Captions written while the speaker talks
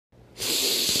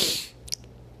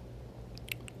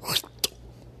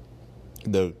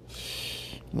Doug,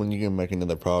 when you gonna make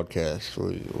another podcast?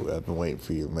 I've been waiting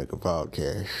for you to make a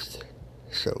podcast.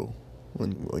 So,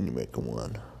 when you make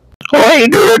one? Hey,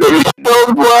 dude, those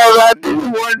boys, I just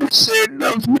wanted to say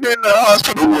Doug's been in the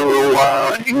hospital for a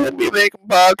while. He gonna be making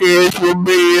podcasts for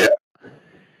me.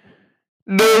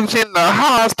 Doug's in the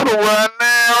hospital right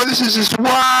now. This is his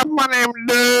wife. My name's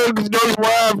Doug. Doug's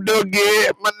wife, Doug.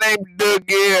 Yeah. My name's Doug.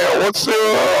 Yeah. What's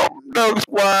up? Doug's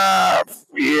wife.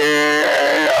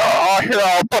 Yeah. Oh, here,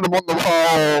 I'll put him on the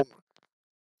phone.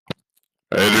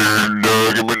 Hey there,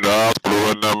 Doug. I'm in the hospital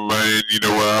right now, man. You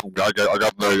know what?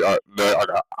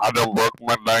 I done broke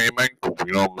my damn ankle.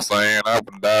 You know what I'm saying? I've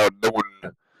been down doing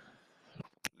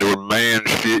man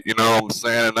shit. You know what I'm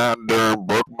saying? And I done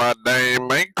broke my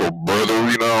damn ankle,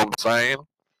 brother. You know what I'm saying?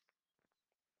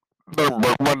 Done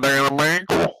broke my damn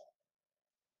ankle,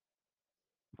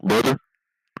 brother.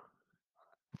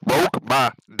 Broke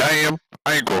my damn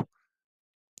ankle.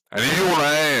 And you want to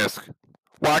ask,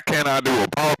 why can't I do a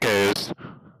podcast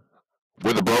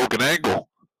with a broken ankle?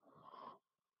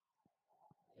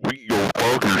 We can go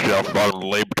fuck yourself about a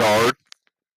labor.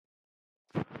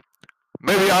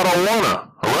 Maybe I don't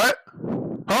wanna, alright?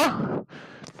 Huh?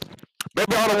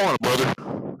 Maybe I don't wanna, brother.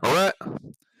 Alright?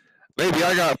 Maybe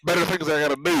I got better things I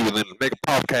gotta do than make a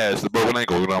podcast with broken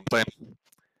ankle, you know what I'm saying?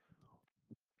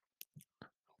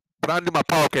 When I do my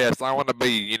podcast, I wanna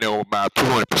be, about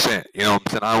 200%, you know what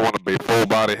I'm saying? I wanna be full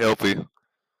body healthy.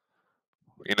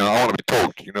 I wanna be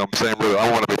torqued, you know what I'm saying, brother? I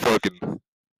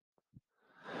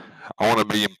wanna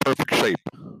be in perfect shape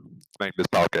to make this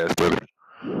podcast, brother.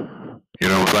 You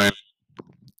know what I'm saying?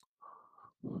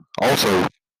 Also,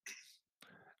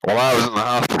 while I was in the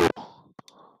hospital,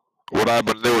 what I've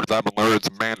been doing is I've been learning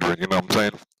some Mandarin, you know what I'm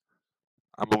saying?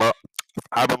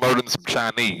 I've been learning some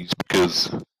Chinese because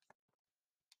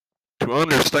to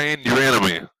understand your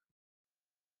enemy,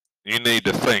 you need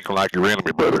to think like your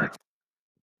enemy, brother.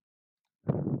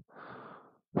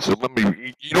 So you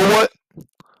know what?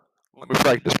 Let me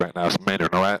practice right now some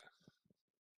Mandarin, alright?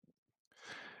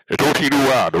 It's what you do, you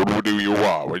are, what you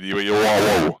are, what you are,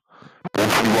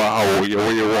 what you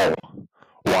are,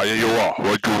 why you are,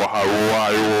 what you are,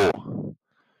 why you are.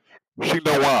 She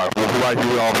know why, why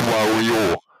you are, why you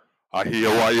are. I hear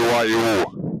why you are.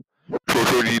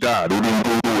 So you die, I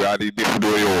did this do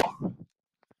you.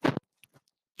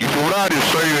 You know what I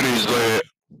just saying is that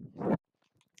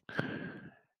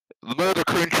the mother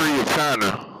country of China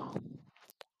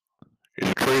is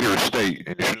a traitorous state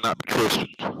and it should not be trusted.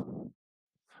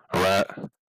 Alright?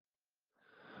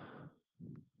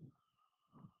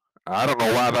 I don't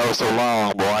know why that was so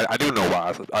long, but I do know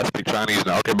why. I speak Chinese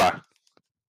now. Okay, bye.